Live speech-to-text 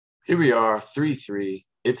Here we are, 3-3.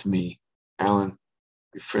 It's me, Alan,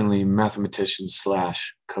 your friendly mathematician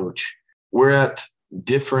slash coach. We're at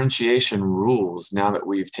differentiation rules now that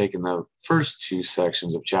we've taken the first two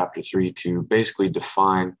sections of chapter 3 to basically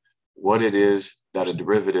define what it is that a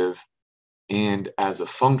derivative and as a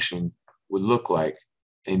function would look like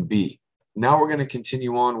and be. Now we're going to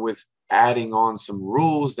continue on with adding on some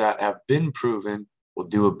rules that have been proven. We'll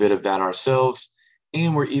do a bit of that ourselves,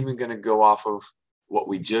 and we're even going to go off of what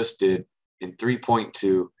we just did in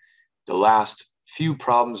 3.2, the last few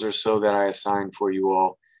problems or so that I assigned for you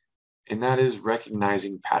all, and that is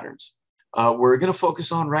recognizing patterns. We're going to focus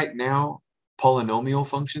on right now polynomial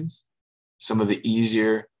functions, some of the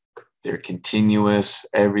easier. They're continuous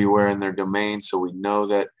everywhere in their domain, so we know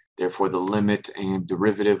that therefore the limit and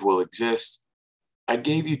derivative will exist. I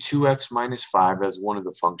gave you 2x minus 5 as one of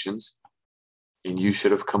the functions, and you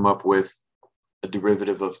should have come up with a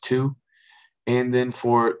derivative of 2. And then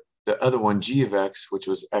for the other one, g of x, which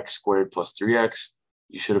was x squared plus 3x,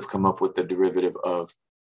 you should have come up with the derivative of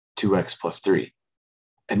 2x plus 3.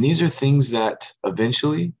 And these are things that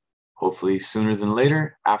eventually, hopefully sooner than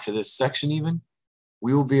later, after this section even,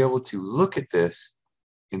 we will be able to look at this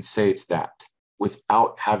and say it's that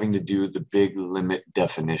without having to do the big limit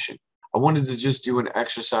definition. I wanted to just do an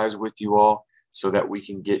exercise with you all so that we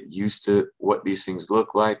can get used to what these things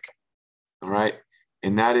look like, all right?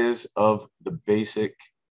 And that is of the basic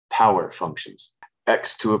power functions.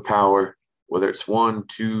 X to a power, whether it's 1,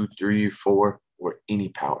 2, 3, 4, or any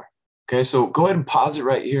power. Okay, so go ahead and pause it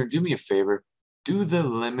right here and do me a favor. Do the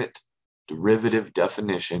limit derivative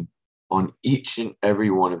definition on each and every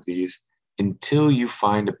one of these until you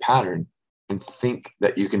find a pattern and think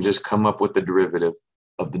that you can just come up with the derivative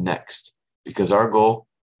of the next. Because our goal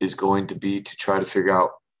is going to be to try to figure out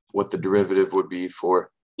what the derivative would be for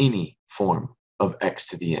any form of x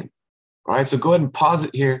to the n. All right, so go ahead and pause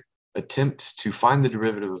it here. Attempt to find the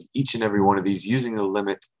derivative of each and every one of these using the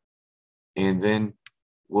limit, and then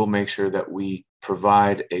we'll make sure that we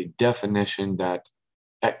provide a definition that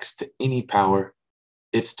x to any power,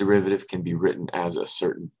 its derivative can be written as a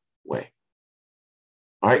certain way.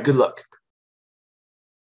 All right, good luck.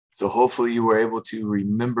 So hopefully you were able to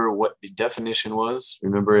remember what the definition was.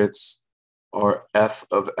 Remember, it's our f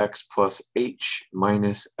of x plus h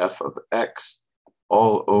minus f of x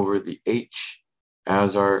all over the h.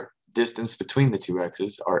 As our distance between the two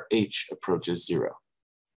x's, our h approaches 0.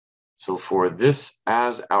 So for this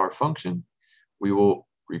as our function, we will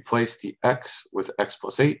replace the x with x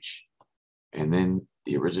plus h, and then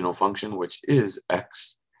the original function, which is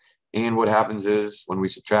x. And what happens is when we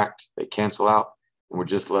subtract, they cancel out, and we're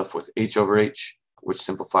just left with h over h, which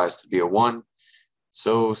simplifies to be a 1.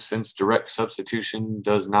 So since direct substitution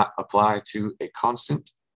does not apply to a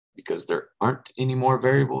constant, because there aren't any more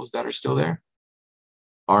variables that are still there,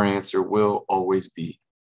 our answer will always be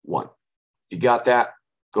 1. If you got that,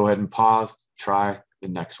 go ahead and pause, try the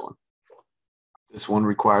next one. This one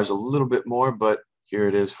requires a little bit more, but here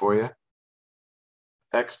it is for you.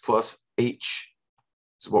 X plus h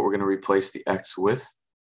is what we're going to replace the x with,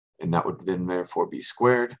 and that would then therefore be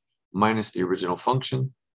squared minus the original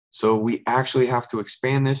function. So we actually have to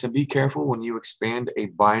expand this, and be careful when you expand a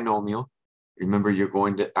binomial. Remember, you're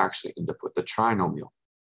going to actually end up with a trinomial.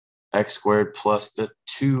 X squared plus the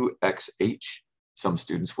 2xh. Some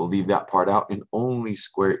students will leave that part out and only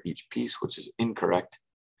square each piece, which is incorrect.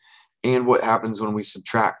 And what happens when we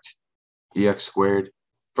subtract the x squared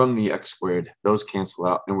from the x squared? Those cancel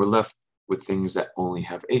out, and we're left with things that only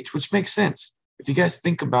have h, which makes sense. If you guys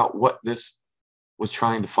think about what this was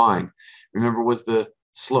trying to find, remember, was the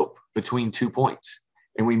slope between 2 points.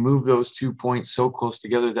 And we moved those 2 points so close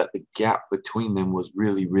together that the gap between them was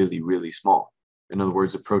really, really, really small. In other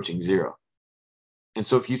words, approaching 0. And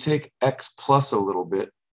so if you take x plus a little bit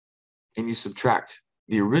and you subtract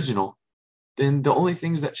the original, then the only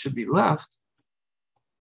things that should be left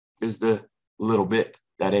is the little bit,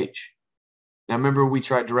 that h. Now remember, we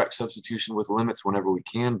try direct substitution with limits whenever we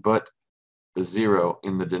can, but the 0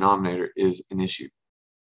 in the denominator is an issue.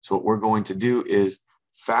 So what we're going to do is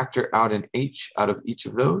factor out an h out of each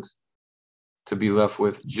of those to be left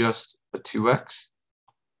with just a 2x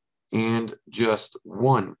and just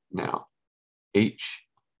 1 now, h.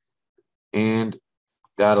 And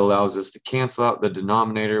that allows us to cancel out the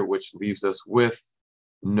denominator, which leaves us with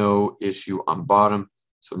no issue on bottom.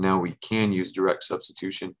 So now we can use direct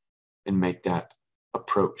substitution and make that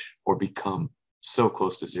approach or become so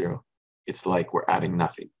close to 0, it's like we're adding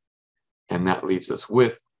nothing. And that leaves us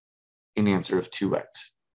with an answer of 2x.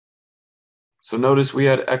 So notice we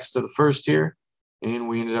had x to the first here, and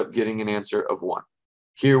we ended up getting an answer of 1.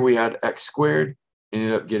 Here we had x squared,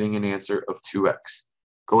 ended up getting an answer of 2x.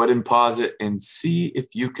 Go ahead and pause it and see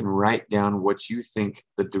if you can write down what you think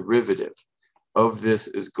the derivative of this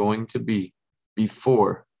is going to be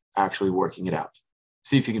before actually working it out.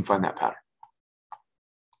 See if you can find that pattern.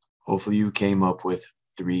 Hopefully you came up with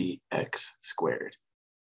 3x squared,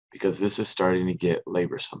 because this is starting to get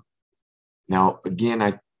laborsome. Now, again,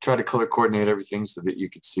 I try to color coordinate everything so that you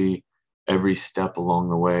could see every step along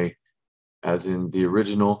the way, as in the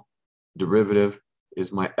original derivative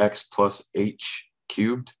is my x plus h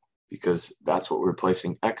cubed, because that's what we're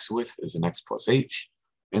replacing x with, is an x plus h,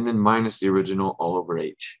 and then minus the original all over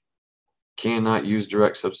h. Cannot use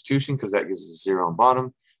direct substitution because that gives us a 0 on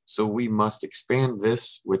bottom, so we must expand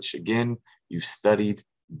this, which again, you studied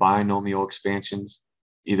binomial expansions,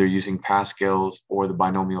 either using Pascal's or the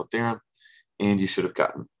binomial theorem, and you should have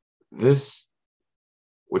gotten this,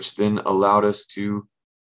 which then allowed us to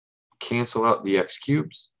cancel out the x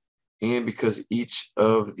cubes. And because each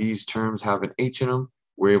of these terms have an h in them,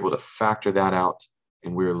 we're able to factor that out,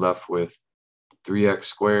 and we're left with 3x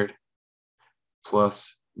squared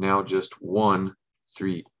plus now just 1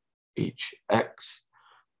 3hx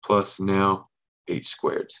plus now h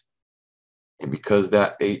squared. And because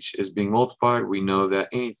that h is being multiplied, we know that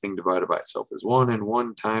anything divided by itself is 1, and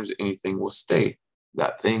 1 times anything will stay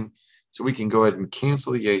that thing. So we can go ahead and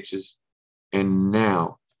cancel the h's and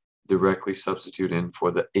now directly substitute in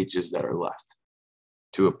for the h's that are left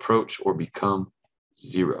to approach or become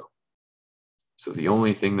 0. So the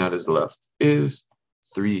only thing that is left is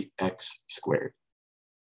 3x squared.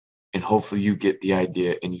 And hopefully you get the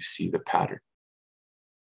idea and you see the pattern.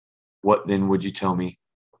 What then would you tell me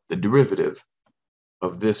the derivative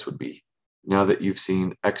of this would be? Now that you've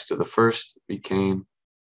seen x to the first became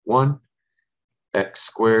 1, x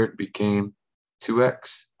squared became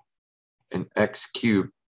 2x, and x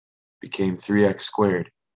cubed became 3x squared.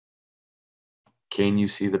 Can you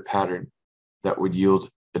see the pattern that would yield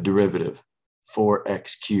a derivative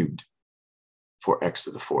 4x cubed for x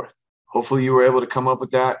to the fourth? Hopefully you were able to come up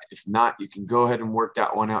with that. If not, you can go ahead and work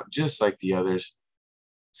that one out just like the others.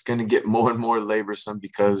 It's going to get more and more laborsome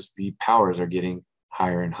because the powers are getting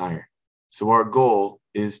higher and higher. So our goal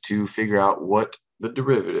is to figure out what the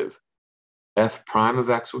derivative f prime of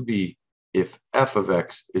x would be if f of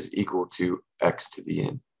x is equal to x to the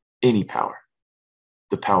n, any power,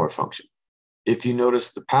 the power function. If you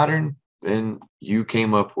notice the pattern, then you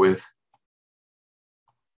came up with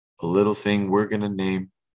a little thing we're going to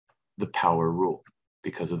name the power rule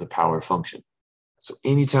because of the power function. So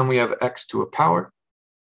anytime we have x to a power,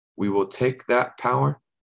 we will take that power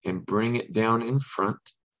and bring it down in front,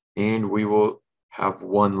 and we will have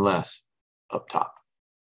one less up top.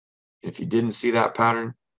 If you didn't see that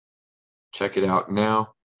pattern, check it out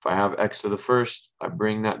now. If I have x to the first, I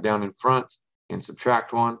bring that down in front and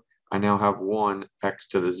subtract 1. I now have 1 x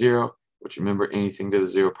to the 0, which remember anything to the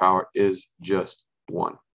 0 power is just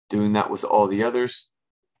 1. Doing that with all the others,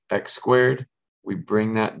 x squared, we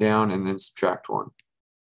bring that down and then subtract 1.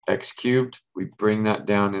 X cubed, we bring that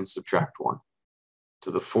down and subtract 1.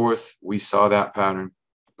 To the fourth, we saw that pattern,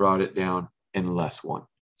 brought it down, and less 1.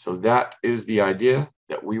 So that is the idea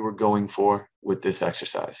that we were going for with this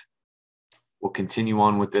exercise. We'll continue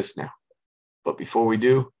on with this now. But before we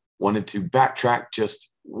do, wanted to backtrack just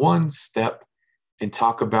one step and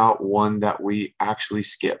talk about one that we actually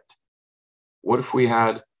skipped. What if we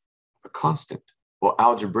had a constant? Well,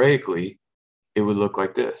 algebraically, it would look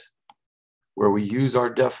like this, where we use our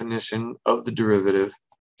definition of the derivative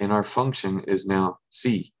and our function is now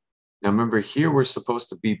c. Now remember, here we're supposed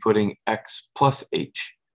to be putting x plus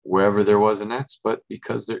h wherever there was an x, but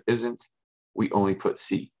because there isn't, we only put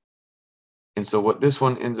c. And so what this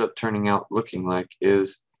one ends up turning out looking like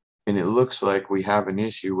is, and it looks like we have an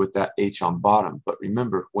issue with that h on bottom. But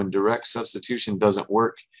remember, when direct substitution doesn't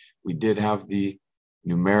work, we did have the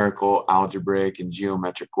numerical, algebraic, and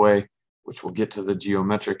geometric way, which we'll get to the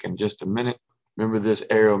geometric in just a minute. Remember, this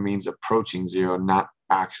arrow means approaching 0, not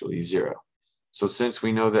actually 0. So since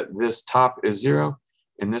we know that this top is 0,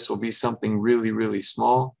 and this will be something really, really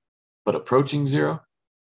small, but approaching 0,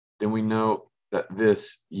 then we know that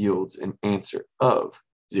this yields an answer of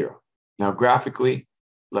 0. Now, graphically,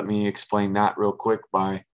 let me explain that real quick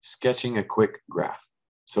by sketching a quick graph.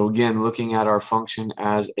 So again, looking at our function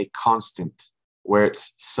as a constant, where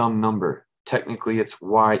it's some number. Technically, it's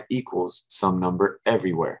y equals some number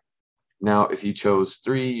everywhere. Now, if you chose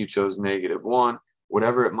 3, you chose -1,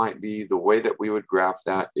 whatever it might be, the way that we would graph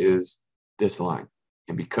that is this line.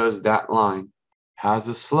 And because that line has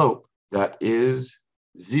a slope that is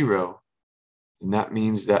 0, then that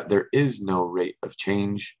means that there is no rate of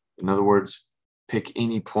change. In other words, pick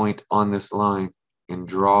any point on this line and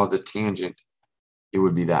draw the tangent, it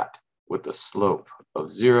would be that. with a slope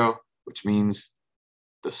of 0, which means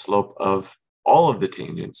the slope of all of the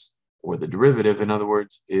tangents, or the derivative, in other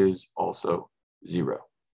words, is also 0.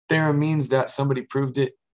 Theorem means that somebody proved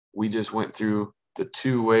it. We just went through the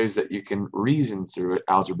two ways that you can reason through it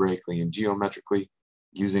algebraically and geometrically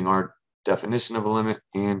using our definition of a limit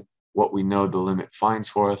and what we know the limit finds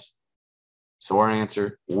for us. So our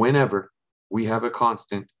answer, whenever we have a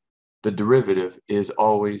constant, the derivative is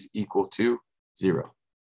always equal to 0.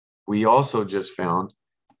 We also just found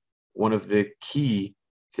one of the key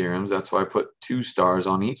theorems, that's why I put 2 stars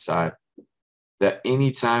on each side, that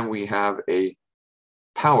anytime we have a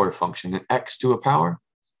power function, an x to a power,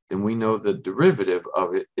 then we know the derivative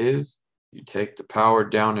of it is you take the power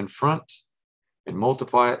down in front and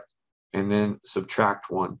multiply it, and then subtract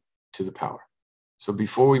 1 to the power. So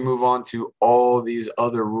before we move on to all these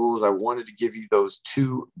other rules, I wanted to give you those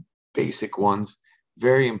 2 basic ones,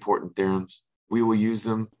 very important theorems. We will use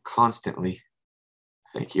them constantly.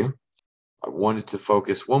 Thank you. I wanted to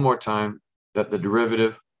focus one more time that the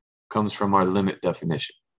derivative comes from our limit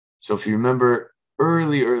definition. So if you remember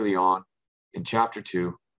early on in chapter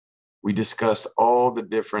 2, we discussed all the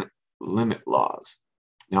different limit laws.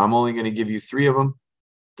 Now I'm only going to give you 3 of them: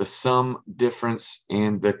 the sum, difference,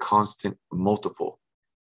 and the constant multiple.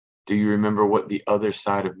 Do you remember what the other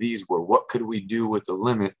side of these were? What could we do with the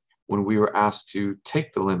limit when we were asked to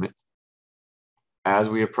take the limit as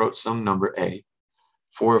we approach some number a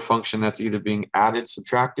for a function that's either being added,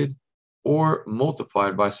 subtracted, or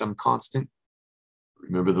multiplied by some constant?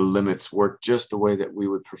 Remember, the limits work just the way that we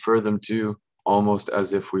would prefer them to, almost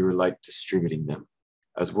as if we were like distributing them.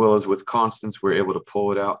 As well as with constants, we're able to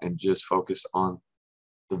pull it out and just focus on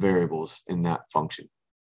the variables in that function.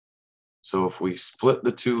 So if we split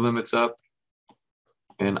the 2 limits up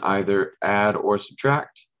and either add or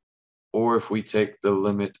subtract, or if we take the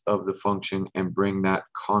limit of the function and bring that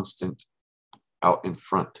constant out in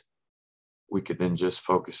front, we could then just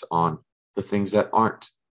focus on the things that aren't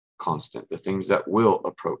constant, the things that will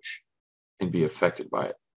approach and be affected by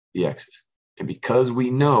it, the x's. And because we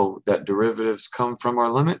know that derivatives come from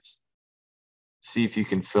our limits, see if you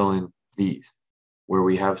can fill in these where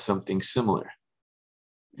we have something similar.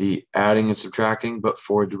 The adding and subtracting, but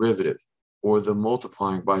for a derivative, or the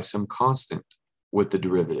multiplying by some constant with the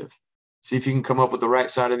derivative. See if you can come up with the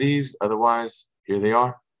right side of these. Otherwise, here they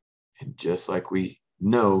are. And just like we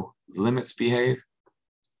know limits behave,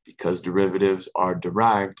 because derivatives are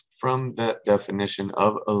derived from that definition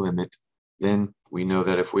of a limit, then we know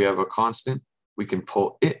that if we have a constant, we can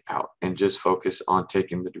pull it out and just focus on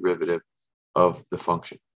taking the derivative of the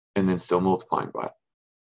function and then still multiplying by it.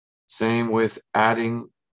 Same with adding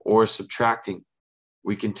or subtracting.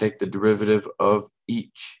 We can take the derivative of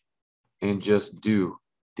each and just do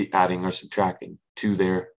the adding or subtracting to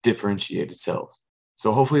their differentiated selves.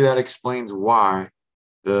 So hopefully that explains why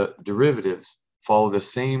the derivatives follow the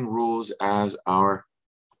same rules as our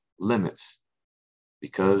limits,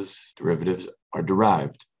 because derivatives are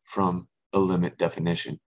derived from a limit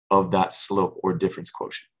definition of that slope or difference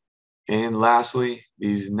quotient. And lastly,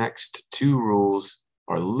 these next 2 rules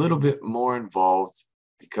are a little bit more involved,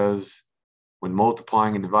 because when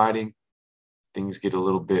multiplying and dividing, things get a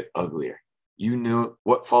little bit uglier. You knew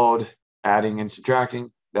what followed adding and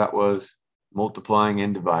subtracting. That was multiplying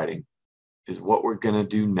and dividing is what we're going to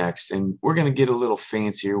do next. And we're going to get a little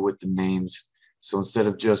fancier with the names. So instead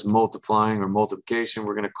of just multiplying or multiplication,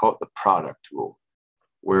 we're going to call it the product rule,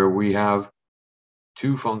 where we have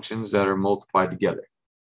 2 functions that are multiplied together.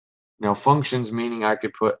 Now, functions meaning I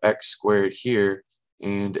could put x squared here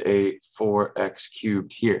and a 4x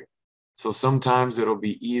cubed here. So sometimes it'll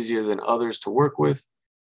be easier than others to work with,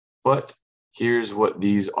 but here's what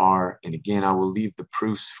these are. And again, I will leave the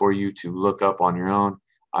proofs for you to look up on your own.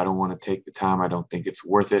 I don't want to take the time. I don't think it's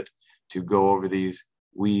worth it to go over these.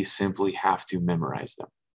 We simply have to memorize them.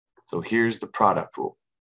 So here's the product rule.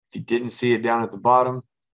 If you didn't see it down at the bottom,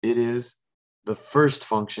 it is the first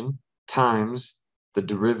function times the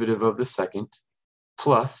derivative of the second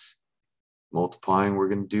plus multiplying, we're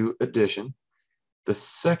going to do addition, the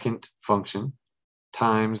second function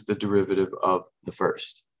times the derivative of the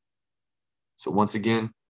first. So once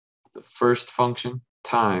again, the first function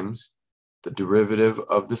times the derivative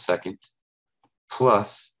of the second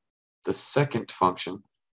plus the second function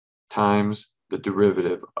times the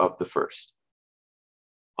derivative of the first.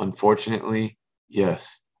 Unfortunately,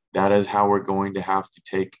 yes, that is how we're going to have to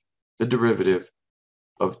take the derivative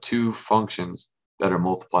of 2 functions that are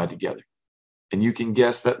multiplied together. And you can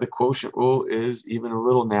guess that the quotient rule is even a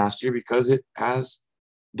little nastier because it has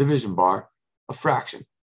division bar, a fraction.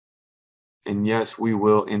 And yes, we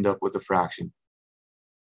will end up with a fraction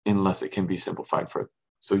unless it can be simplified further.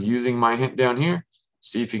 So using my hint down here,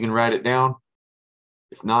 see if you can write it down.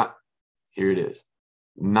 If not, here it is.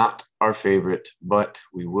 Not our favorite, but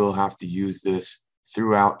we will have to use this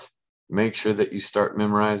throughout. Make sure that you start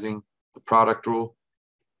memorizing the product rule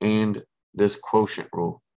and this quotient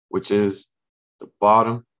rule, which is the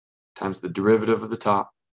bottom times the derivative of the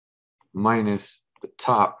top minus the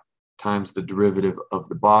top times the derivative of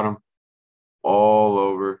the bottom all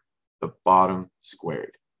over the bottom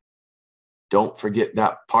squared. Don't forget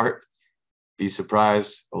that part. Be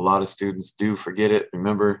surprised. A lot of students do forget it.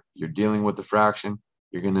 Remember, you're dealing with a fraction.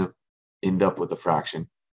 You're going to end up with a fraction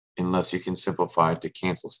unless you can simplify it to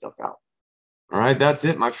cancel stuff out. All right, that's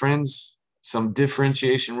it, my friends. Some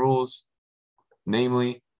differentiation rules,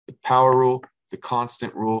 namely the power rule, the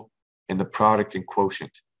constant rule, and the product and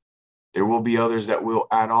quotient. There will be others that we'll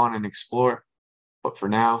add on and explore, but for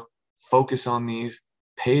now, focus on these,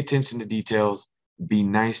 pay attention to details, be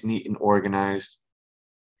nice, neat, and organized,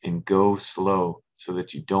 and go slow so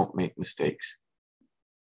that you don't make mistakes.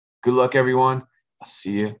 Good luck, everyone. I'll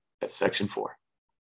see you at section 4.